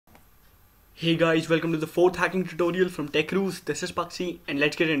Hey guys, welcome to the fourth hacking tutorial from techruse. This is Paxi and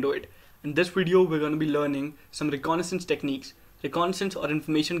let's get into it. In this video, we're going to be learning some reconnaissance techniques. Reconnaissance or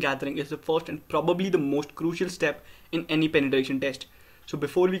information gathering is the first and probably the most crucial step in any penetration test. So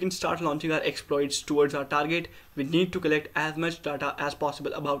before we can start launching our exploits towards our target, we need to collect as much data as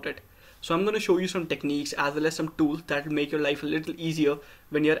possible about it. So I'm going to show you some techniques as well as some tools that will make your life a little easier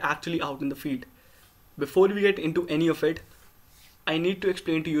when you're actually out in the field. Before we get into any of it, I need to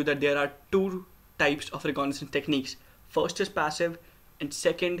explain to you that there are two types of reconnaissance techniques. First is passive and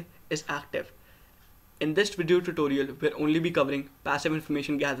second is active. In this video tutorial, we'll only be covering passive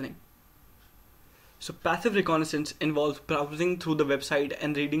information gathering. So passive reconnaissance involves browsing through the website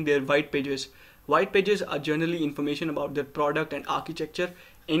and reading their white pages. White pages are generally information about their product and architecture,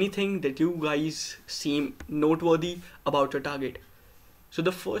 anything that you guys seem noteworthy about your target. So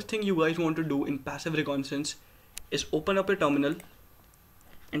the first thing you guys want to do in passive reconnaissance is open up a terminal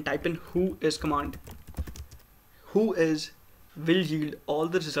and type in whois command. Whois will yield all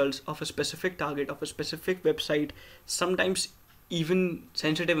the results of a specific target of a specific website, sometimes even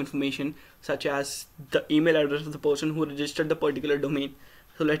sensitive information such as the email address of the person who registered the particular domain.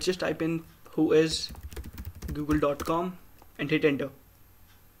 So let's just type in whois google.com and hit enter.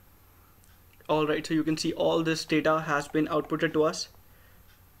 Alright, so you can see all this data has been outputted to us.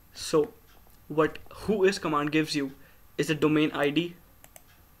 So what whois command gives you is a domain ID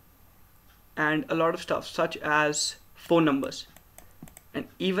and a lot of stuff such as phone numbers and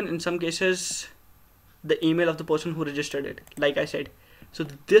even in some cases the email of the person who registered it, like I said. So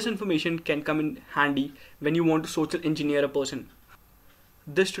this information can come in handy when you want to social engineer a person.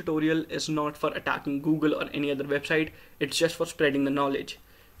 This tutorial is not for attacking Google or any other website, it's just for spreading the knowledge.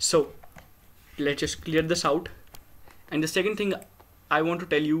 So let's just clear this out. And the second thing I want to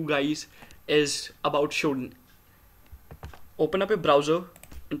tell you guys is about Shodan. Open up a browser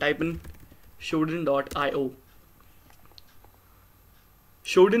and type in shodan.io.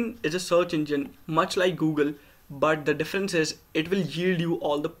 Shodan is a search engine much like Google, but the difference is it will yield you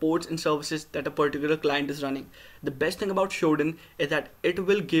all the ports and services that a particular client is running. The best thing about Shodan is that it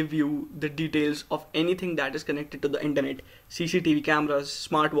will give you the details of anything that is connected to the internet. CCTV cameras,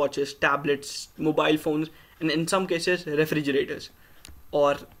 smartwatches, tablets, mobile phones, and in some cases refrigerators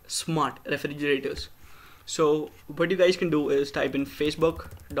or smart refrigerators. So what you guys can do is type in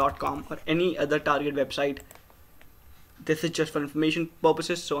facebook.com or any other target website. This is just for information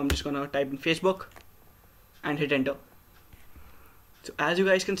purposes, so I'm just gonna type in Facebook and hit enter. So as you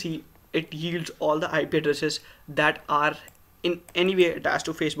guys can see, it yields all the IP addresses that are in any way attached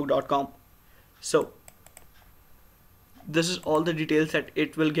to facebook.com. So this is all the details that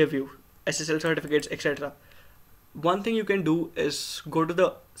it will give you, SSL certificates, etc. One thing you can do is go to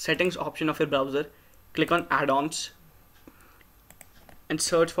the settings option of your browser, click on add-ons and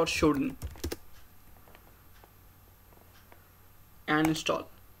search for Shodan and install.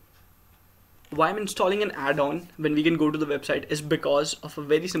 Why I'm installing an add-on when we can go to the website is because of a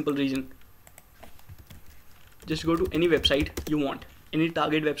very simple reason. Just go to any website you want, any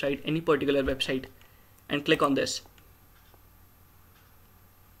target website, any particular website, and click on this.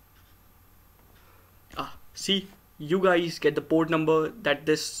 See, you guys get the port number that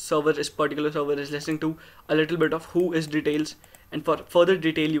this particular server is listening to, a little bit of whois details, and for further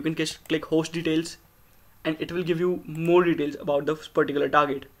detail you can just click host details and it will give you more details about the particular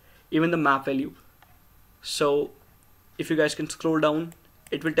target, even the map value. So if you guys can scroll down,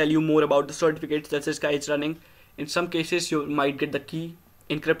 it will tell you more about the certificates that this guy is running. In some cases you might get the key,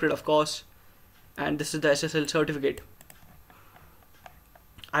 encrypted of course, and this is the SSL certificate.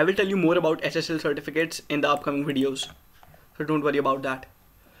 I will tell you more about SSL certificates in the upcoming videos, so don't worry about that.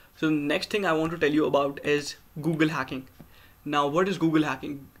 So the next thing I want to tell you about is Google hacking. Now what is Google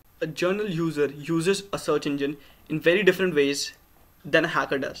hacking? A journal user uses a search engine in very different ways than a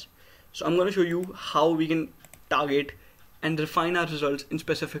hacker does. So I'm going to show you how we can target and refine our results in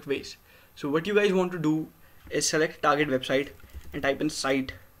specific ways. So what you guys want to do is select target website and type in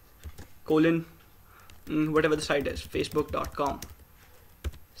site colon whatever the site is, facebook.com.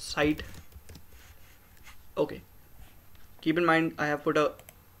 Site. Okay, keep in mind I have put a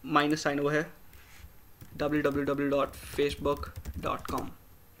minus sign over here, www.facebook.com.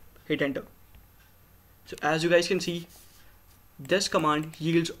 hit enter. So as you guys can see, this command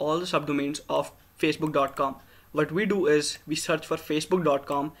yields all the subdomains of facebook.com. What we do is we search for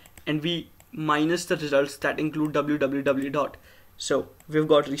facebook.com and we minus the results that include www. So we've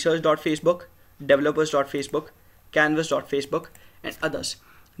got research.facebook, developers.facebook, canvas.facebook, and others.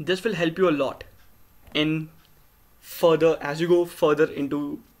 This will help you a lot in further as you go further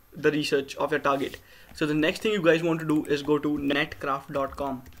into the research of your target. So the next thing you guys want to do is go to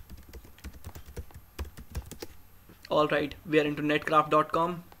netcraft.com. Alright, we are into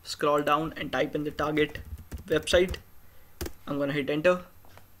netcraft.com. Scroll down and type in the target website. I'm gonna hit enter.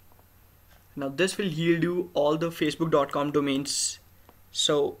 Now this will yield you all the facebook.com domains.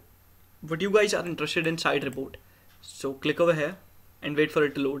 So what you guys are interested in site report. So click over here and wait for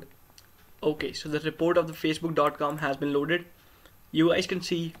it to load. Okay, so the report of the facebook.com has been loaded. You guys can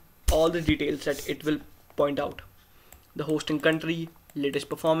see all the details that it will point out. The hosting country, latest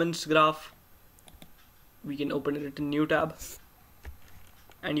performance graph. We can open it in a new tab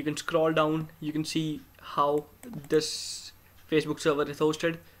and you can scroll down. You can see how this Facebook server is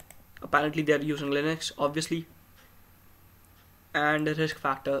hosted. Apparently they are using Linux, obviously, and the risk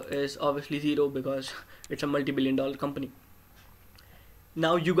factor is obviously 0 because it's a multi-billion-dollar company.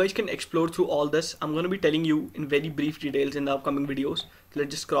 Now you guys can explore through all this. I'm going to be telling you in very brief details in the upcoming videos. So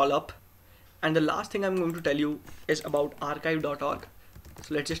let's just scroll up, and the last thing I'm going to tell you is about archive.org.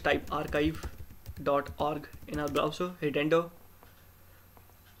 So let's just type archive.org in our browser, hit enter.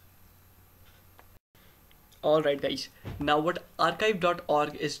 Alright guys, now what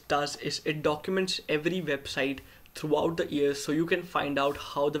archive.org does is it documents every website throughout the years so you can find out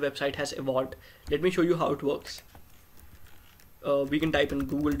how the website has evolved. Let me show you how it works. We can type in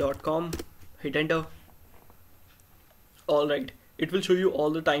google.com, hit enter. Alright, it will show you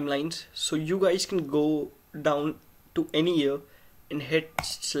all the timelines, so you guys can go down to any year and hit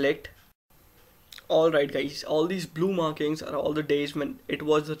select. Alright guys, all these blue markings are all the days when it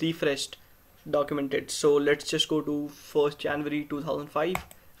was refreshed, documented. So let's just go to 1st January 2005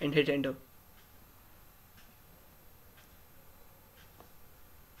 and hit enter.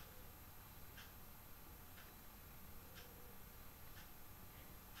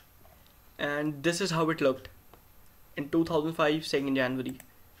 And this is how it looked in 2005, 2nd January.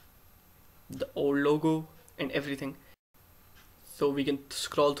 The old logo and everything. So we can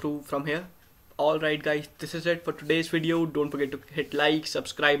scroll through from here. Alright guys, this is it for today's video. Don't forget to hit like,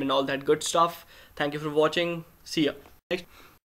 subscribe and all that good stuff. Thank you for watching. See ya. Next.